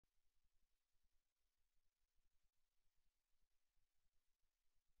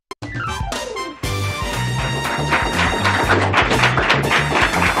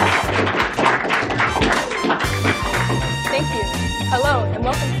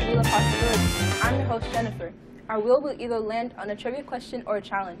to Wheel of Possibilities. I'm your host, Jennifer. Our wheel will either land on a trivia question or a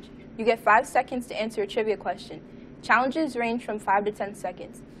challenge. You get 5 seconds to answer a trivia question. Challenges range from 5 to 10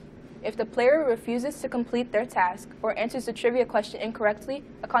 seconds. If the player refuses to complete their task or answers the trivia question incorrectly,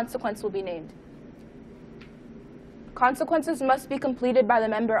 a consequence will be named. Consequences must be completed by the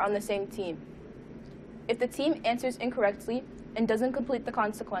member on the same team. If the team answers incorrectly and doesn't complete the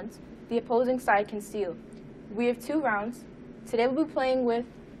consequence, the opposing side can steal. We have 2 rounds. Today we'll be playing with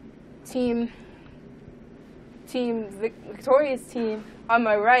Victoria's team on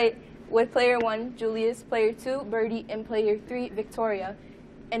my right with player 1, Julius, player 2, Birdie, and player 3, Victoria.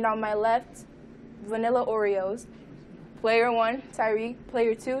 And on my left, Vanilla Oreos, player 1, Tyreek,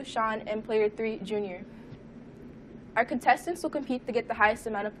 player 2, Sean, and player 3, Junior. Our contestants will compete to get the highest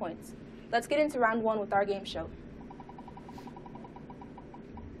amount of points. Let's get into round 1 with our game show.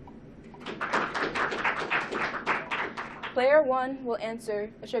 Player 1 will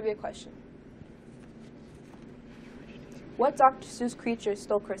answer a trivia question. What Dr. Seuss creature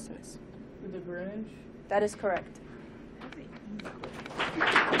stole Christmas? The Grinch. That is correct.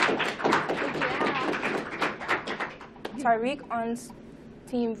 Tyreek on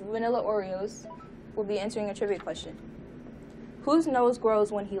team Vanilla Oreos will be answering a trivia question. Whose nose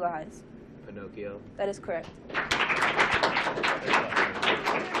grows when he lies? Pinocchio. That is correct.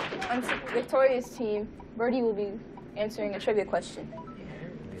 On Victoria's team, Birdie will be answering a trivia question.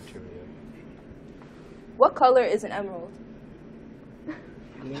 What color is an emerald?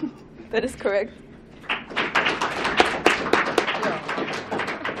 That is correct.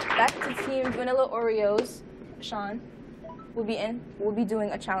 Back to team Vanilla Oreos, Sean will be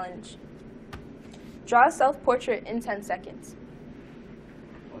doing a challenge. Draw a self-portrait in 10 seconds.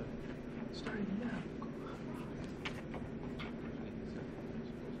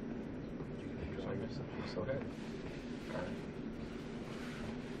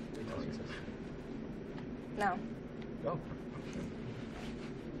 Now. Go.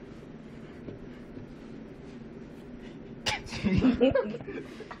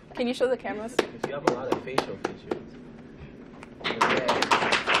 Can you show the cameras? You have a lot of facial features.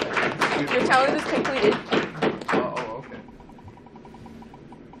 Your challenge is completed. Oh, okay.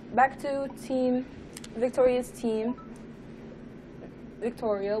 Back to team Victoria's team.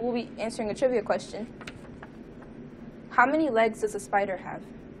 Victoria will be answering a trivia question. How many legs does a spider have?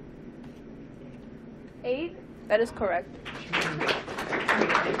 8. That is correct.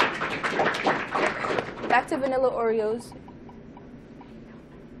 Back to Vanilla Oreos.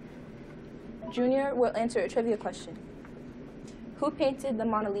 Junior will answer a trivia question. Who painted the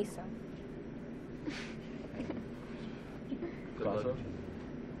Mona Lisa? Picasso.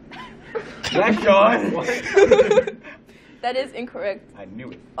 That's Sean. That is incorrect. I knew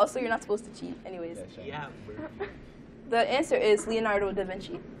it. Also, you're not supposed to cheat anyways. Yeah, bro. The answer is Leonardo da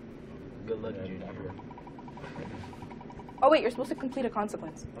Vinci. Good luck, Junior. Oh wait, you're supposed to complete a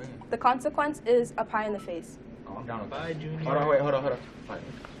consequence. Oh, yeah. The consequence is a pie in the face. Oh, I'm down with Bye, Junior. Hold on, wait, hold on. Fine.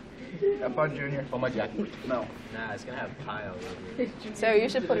 Have fun, Junior. Oh, my jacket. No. Nah, it's gonna have pie all over it. So you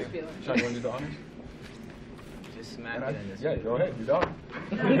should put it. Sean, you want to do the honors? Just smack it in this. Yeah, go ahead. You done.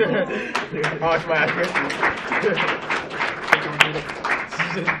 Oh, it's my ass.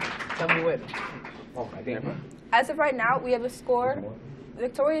 Tell me what. Oh, I think. As of right now, we have a score.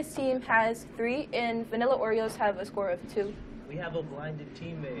 Victoria's team has 3, and Vanilla Oreos have a score of 2. We have a blinded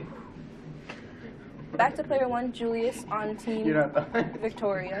teammate. Back to player 1, Julius on team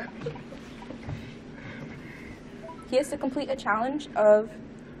Victoria. He has to complete a challenge of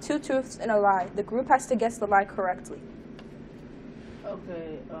 2 truths and a lie. The group has to guess the lie correctly.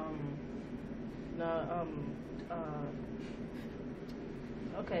 Okay,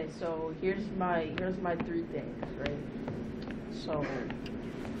 okay, so here's my 3 things, right? So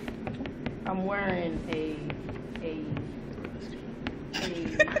I'm wearing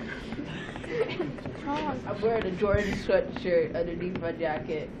I'm wearing a Jordan sweatshirt underneath my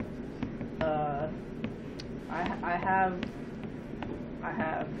jacket. I have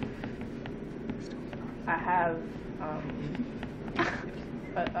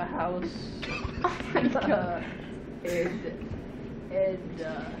a house.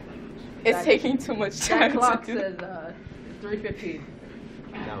 It's taking too much time That clock to do. says 3:15.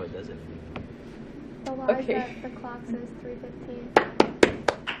 No, it doesn't. The lie Okay. that the clock says 3:15.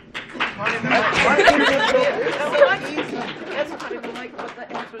 That's not easy. That's not even like what the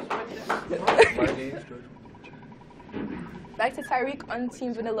answer is. Back to Tyreek on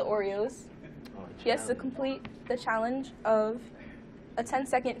team Vanilla Oreos. He has to complete the challenge of a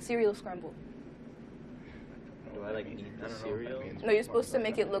 10-second cereal scramble. Do I like eat the cereal? No, you're supposed to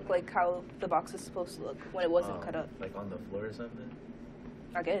make it look like how the box is supposed to look when it wasn't cut up. Like on the floor or something?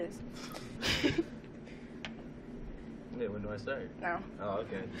 I guess. Wait, when do I start? No. Oh,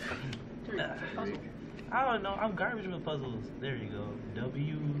 okay. I don't know. I'm garbage with puzzles. There you go.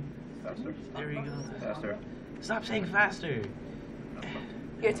 W. Faster. There you go. Faster. Stop saying faster.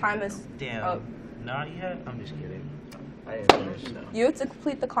 Your time is Damn. up. Not yet. I'm just kidding. I didn't finish. You have to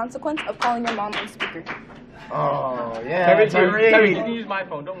complete the consequence of calling your mom on speaker. Oh, yeah. Kevin, you can use my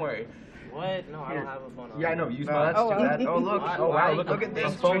phone. Don't worry. What? No, I don't have a phone on. Yeah, I know. Use No, mine. that's Oh, too wow. bad. Oh, look. Why- Oh, wow. Look Look at this. My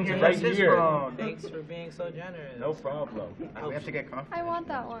phone's Chicken right has his here. phone. Thanks for being so generous. No problem. We have to get coffee. I want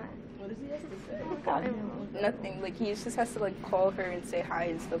that one. What does he have to say? I won't. Nothing. Like, he just has to, like, call her and say hi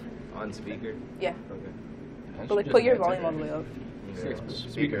and stuff. On speaker? Yeah. Okay. But, like, put your volume all the way up.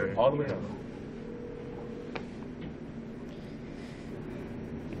 Speaker. All the way up.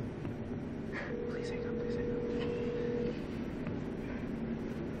 Please hang up, please hang up.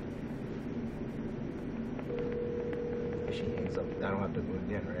 If she hangs up, I don't have to go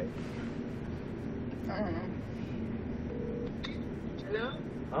again, right? I don't know. Hello?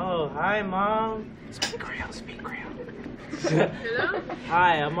 Oh, hi, Mom. Speak real, speak real. Hello?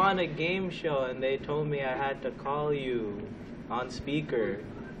 Hi, I'm on a game show and they told me I had to call you on speaker.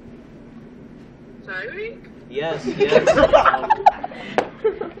 Tyreek? Yes, yes. Hi,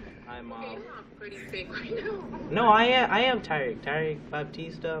 Okay, Mom. you sound pretty fake right now. No, I am Tyreek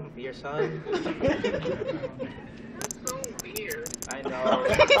Baptista, your son. That's so weird. I know.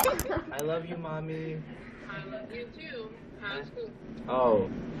 I love you, Mommy. I love you too. How's school? Oh,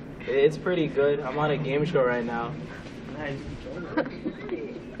 it's pretty good. I'm on a game show right now. Yeah.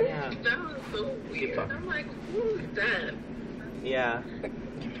 That sounds so weird. I'm like, who's that? Yeah.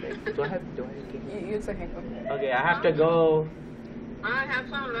 Do I have You have to hang up. Okay, I have to go. Alright, have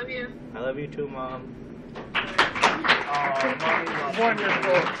fun. Love you. I love you too, Mom.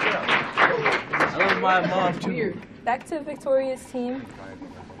 Wonderful. I love my mom too. Back to Victoria's team.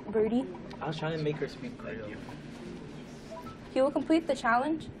 Birdie. I was trying to make her speak Creole. He will complete the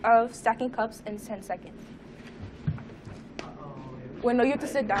challenge of stacking cups in 10 seconds. Wait, no, you have to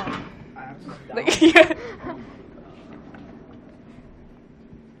sit down. Like, yeah.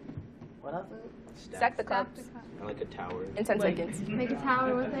 What else? Stack the cups Like a tower. in 10 seconds. Make a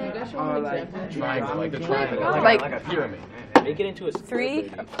tower with it. Triangle, like a triangle. Like- like a pyramid. Make it into a square. 3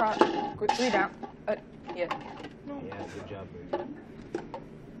 Birdie. across, 3 down. Yeah. Yeah, good job, Birdie.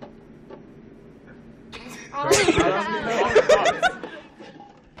 Oh,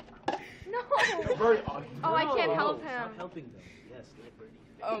 no. Oh, I can't help Stop him. helping them. Yes, let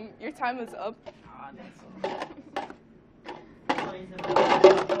Birdie. Your time is up.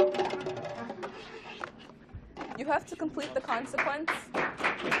 You have to complete the consequence.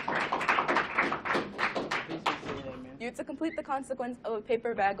 You have to complete the consequence of a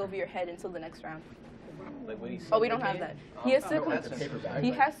paper bag over your head until the next round. Like what he said. Oh, we don't have that. He has to. That's a paper bag.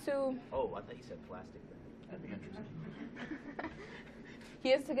 He has to. Oh, I thought you said plastic. That'd be interesting. He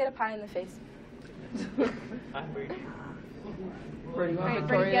has to get a pie in the face. Hi, Birdie. Alright,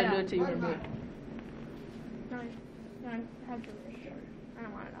 Victoria, get up. No, I have to read. I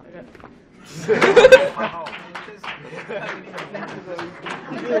don't want it up.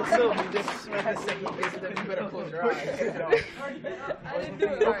 You look so you just smell the second kiss, then you better close your eyes. I didn't do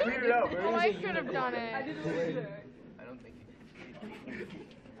it. Clear it up, Oh, I could have done it. I don't think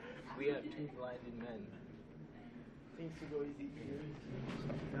We have 2 blinded men.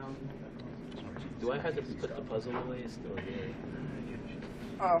 Do I have to put the puzzle away still here?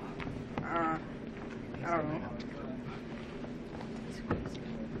 Oh. I don't know.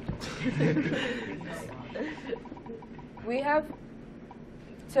 We have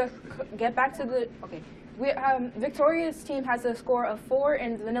to get back to the. Okay. Victoria's team has a score of 4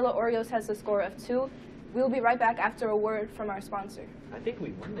 and Vanilla Oreos has a score of 2. We'll be right back after a word from our sponsor. I think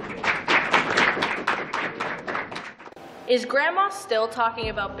we won the game. Is Grandma still talking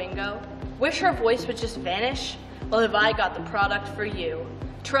about bingo? Wish her voice would just vanish? Well, have I got the product for you.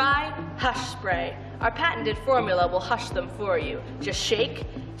 Try Hush Spray. Our patented formula will hush them for you. Just shake,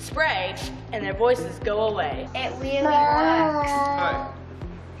 spray, and their voices go away. It really works. Hi,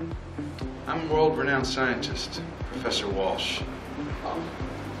 I'm world-renowned scientist, Professor Walsh.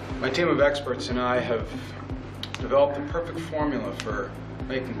 My team of experts and I have developed the perfect formula for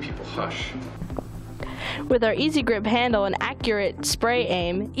making people hush. With our easy grip handle and accurate spray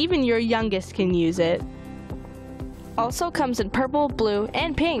aim, even your youngest can use it. Also comes in purple, blue,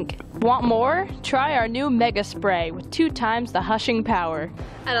 and pink. Want more? Try our new Mega Spray with 2 times the hushing power.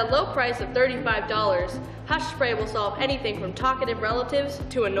 At a low price of $35, Hush Spray will solve anything from talkative relatives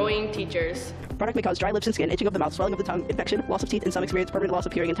to annoying teachers. Product may cause dry lips and skin, itching of the mouth, swelling of the tongue, infection, loss of teeth, and some experience permanent loss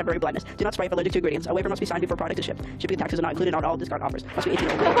of hearing and temporary blindness. Do not spray if allergic to ingredients. A waiver must be signed before product is shipped. Shipping and taxes are not included on all discount offers. Must be 18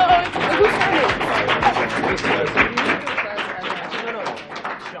 or older.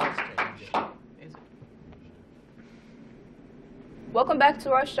 Welcome back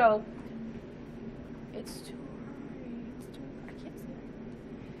to our show. It's too I can't say that.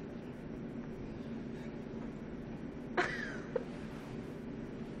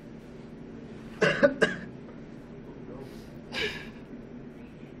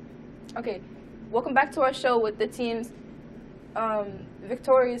 Okay, welcome back to our show with the teams,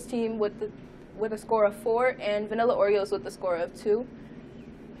 Victoria's team with a score of 4 and Vanilla Oreos with a score of 2.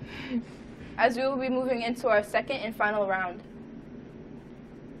 As we will be moving into our second and final round.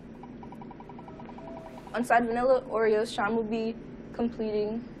 On side Vanilla Oreos, Sean will be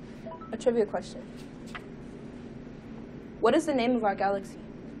completing a trivia question. What is the name of our galaxy?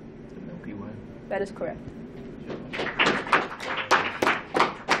 The Milky Way. That is correct.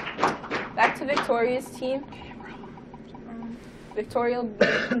 Back to Victoria's team. Victoria will be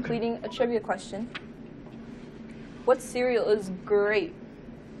completing a trivia question. What cereal is grape?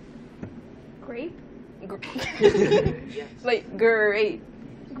 Grape? Yes. Like grape.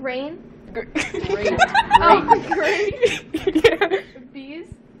 Grain? Grape. Oh, grain? Yeah. Bees?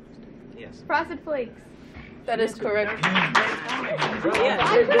 Yes. Frosted Flakes. That is correct.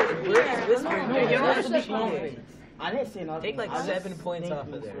 I didn't say nothing. Take like 7 points off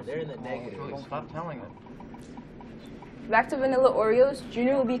of there. They're in the negative. Stop telling it. Back to Vanilla Oreos,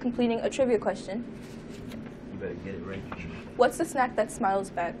 Junior will be completing a trivia question. You better get it right. What's the snack that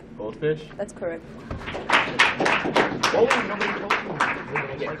smiles back? Goldfish? That's correct. Oh, nobody told me. We're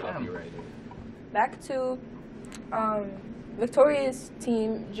gonna get copyrighted. Back to Victoria's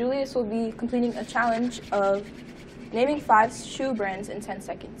team, Julius will be completing a challenge of naming 5 shoe brands in 10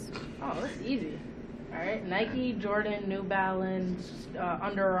 seconds. Oh, that's easy. All right, Nike, Jordan, New Balance,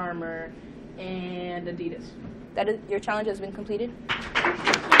 Under Armour, and Adidas. That is, your challenge has been completed.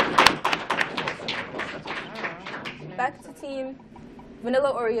 Back to team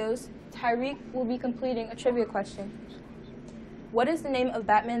Vanilla Oreos, Tyreek will be completing a trivia question. What is the name of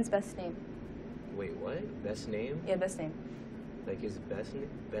Batman's best name? Wait, what? Best name? Yeah, best name. Like his best name?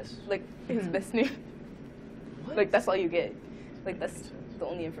 Best. Like his best name. What? Like that's all you get. Like that's the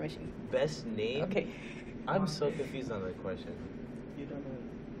only information. Best name? Okay. I'm so confused on that question. You don't know.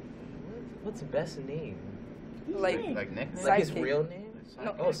 What's best name? Like Nick? Like his Sidekick. real name?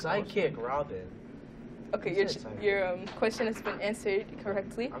 No. Oh, Sidekick, Robin. Okay, You said sidekick. your question has been answered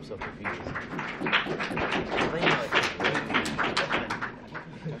correctly. I'm so confused.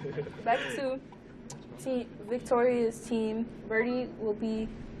 Back to Victoria's team, Birdie will be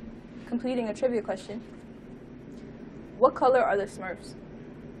completing a trivia question. What color are the Smurfs?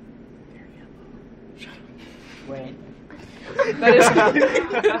 Wait. That is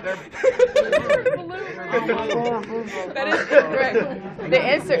That is correct. The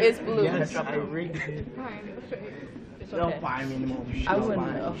answer is blue. Yes, I rigged it. Don't buy me anymore. I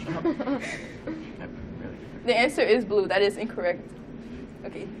wouldn't know. The answer is blue. That is incorrect.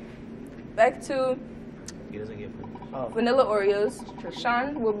 Okay. Back to He doesn't get Vanilla Oreos.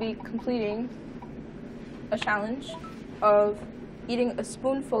 Sean will be completing a challenge of eating a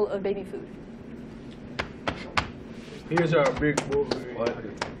spoonful of baby food. Here's our big boy. What?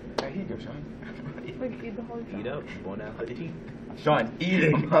 Here you go, Sean. Like, eat the whole Eat up. Bon appetit. Sean, eat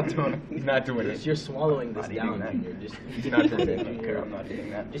it. I'm not doing it. He's not doing it. You're swallowing this Not eating down, that. Junior. Just He's not doing it. I don't care. I'm not eating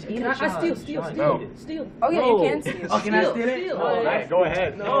that. Just eat Can it, I Sean. steal? No. Steal. Oh yeah, No. you can steal. Oh, can I steal it? Steal. All right, go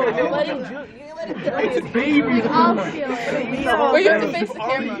ahead. No, you're letting It's baby. I'll steal it. Well, you have to face the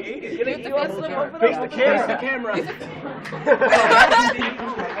camera. You want to slip over Face the camera.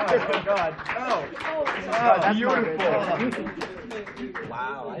 Oh, God. Oh, that's beautiful.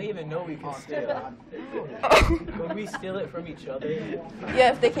 Wow, I didn't even know we could steal. Could we steal it from each other?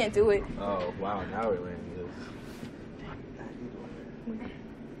 Yeah, if they can't do it. Oh, wow, now we're learning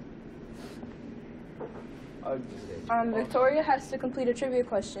this. Victoria has to complete a trivia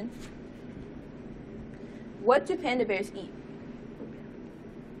question. What do panda bears eat?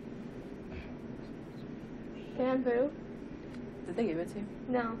 Bamboo? Did they give it to you?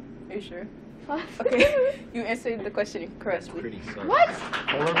 No. Are you sure? What? Okay, you answered the question That's correctly. pretty sus. What?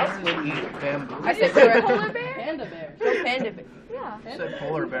 Polar bears eat bamboo. I said correct. Polar bear? Panda bear. No, panda bear. Yeah. I said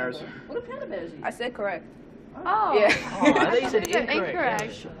polar bears. What do panda bears eat? I said correct. Oh. Yeah. Oh, I thought you said You said incorrect.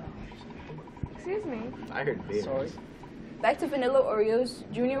 incorrect. Excuse me. I heard bears. Sorry. Back to Vanilla Oreos,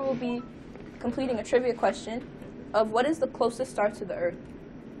 Junior will be completing a trivia question of what is the closest star to the Earth?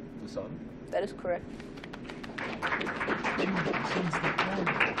 The sun? That is correct.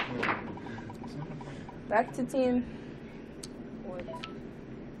 Back to team.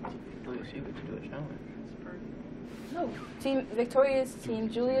 No. Team Victoria's team,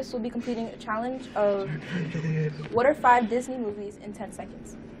 Julius will be completing a challenge of what are 5 Disney movies in 10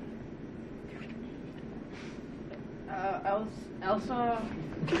 seconds? Elsa.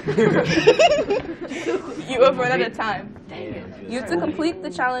 You have run out of time. You have to complete the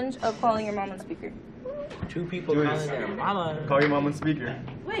challenge of calling your mom on speaker. 2 people calling their mama. Call your mom on speaker.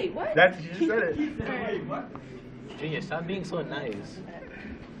 Wait, what? That's you just said it. Wait, what? Junior, stop being so nice.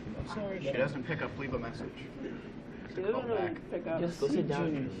 She doesn't pick up, leave a message. Call back. Pick up. Just go sit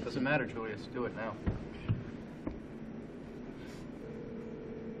down. Doesn't matter, Julius. Do it now.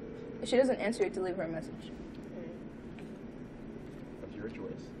 If she doesn't answer, you have to leave her a message. That's your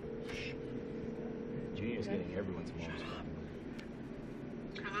choice. Junior's getting everyone's mom's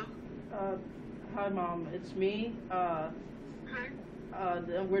Hello? Hi, Mom. It's me. Hi?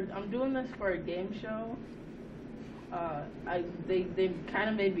 I'm doing this for a game show. They kind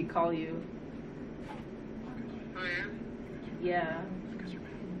of made me call you. Oh, Yeah.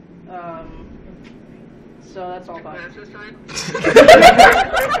 So that's all about it. That's this time?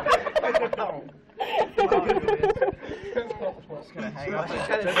 Just gonna hang up. She's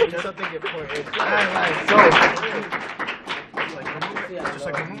trying to say something important. Just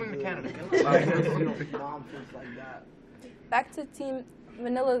like we're moving to Canada. Back to team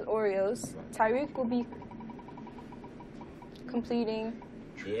Vanilla Oreos, Tyreek will be completing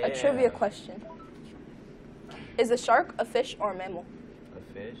a trivia question. Is a shark a fish or a mammal?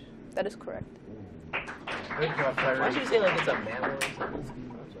 A fish? That is correct. Good job, Why Tyreek. should you say like it's a mammal or something?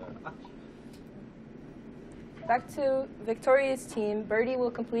 Back to Victoria's team, Birdie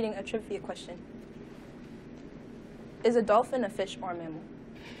will completing a trivia question. Is a dolphin a fish or a mammal?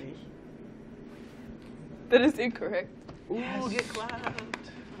 Fish. That is incorrect. Ooh, get clapped.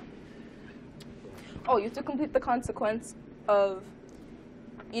 Oh, you have to complete the consequence of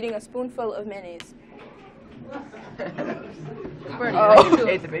eating a spoonful of mayonnaise. Birdie, Oh.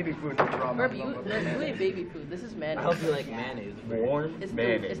 Ate the baby food. Birdie, you ate baby food. This is I mayonnaise. hope you like mayonnaise. Warm It's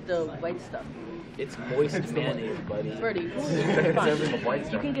mayonnaise. the white stuff. It's moist mayonnaise, buddy. Birdie, It's fine. every white You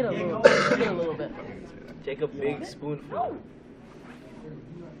stuff. can get a little. You can get a little bit. Take a big spoonful.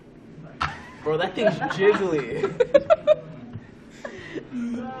 Bro, that thing's jiggly.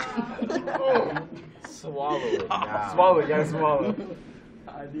 Swallow it now. Swallow, you gotta swallow.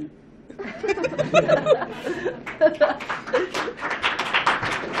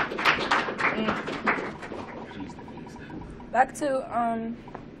 Back to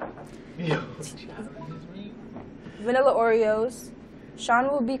Vanilla Oreos. Sean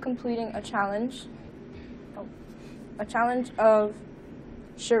will be completing a challenge. A challenge of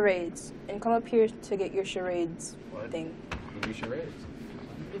charades. And come up here to get your charades thing. Maybe charades.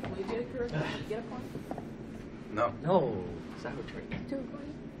 If we get it correct, we get a point. No. No. Sabotage.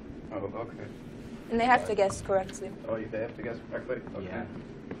 Oh, okay. And they have to guess correctly. Oh, they have to guess correctly? Okay. Yeah.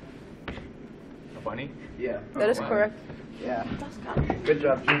 A bunny? Yeah. That is correct. Yeah. Good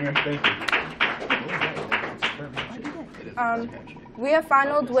job, Junior. Thank you. We have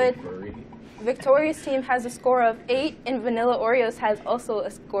finaled with Victoria's team has a score of 8 and Vanilla Oreos has also a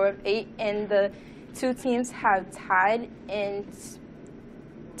score of 8, and the 2 teams have tied. And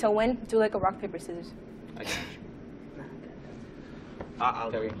to win, do like a rock, paper, scissors. I got you.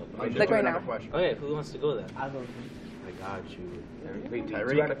 I'll go. Like right now. Okay, who wants to go then? I'll go. I got you. Wait,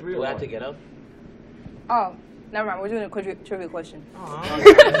 Tyreek. 2 out of 3 Do I have to get up? Oh, never mind. We're doing a trivia question.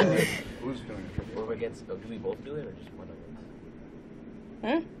 Who's doing the trivia? Whoever gets, do we both do it or just one of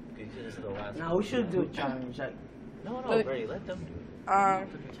us? Hmm? Because this is the last No, one. we should do a challenge. Like, No, Wait. Brady, let them do it.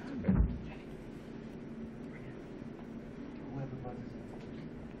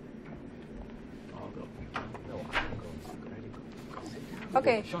 I'll go. No, I'll go.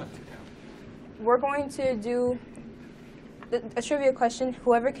 Okay. We're going to do a trivia question.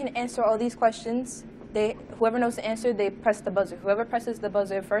 Whoever can answer all these questions, whoever knows the answer, they press the buzzer. Whoever presses the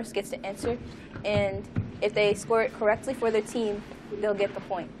buzzer first gets the answer, and if they score it correctly for their team, they'll get the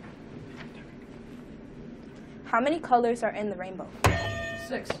point. How many colors are in the rainbow?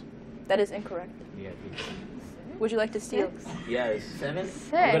 6. That is incorrect. Yeah, Would you like to steal? yes. 7.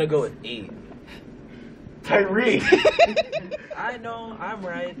 I'm gonna go with 8. Tyreek! I know, I'm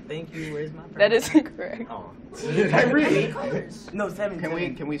right. Thank you. Where's my That is incorrect. Oh. Tyreek! no, 7.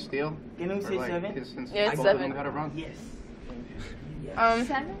 Can we steal? Can we say 7? Yeah, it's both of 7. them got it wrong? Yes.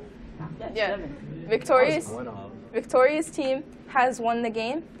 7? Yeah. 7. One off. Victoria's team has won the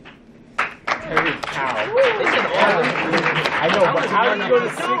game. Tyreek, how? They said all I know, but how do you go to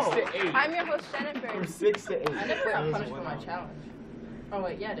 6 to 8? I'm your host, Jennifer. From 6 to 8. I never got punished for my challenge. Oh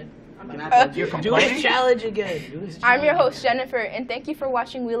wait, yeah, I did. You're Do complaining? his challenge again. Do his I'm your challenge host, Jennifer, and thank you for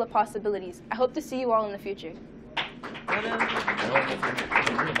watching Wheel of Possibilities. I hope to see you all in the future.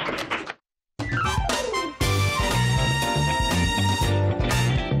 again.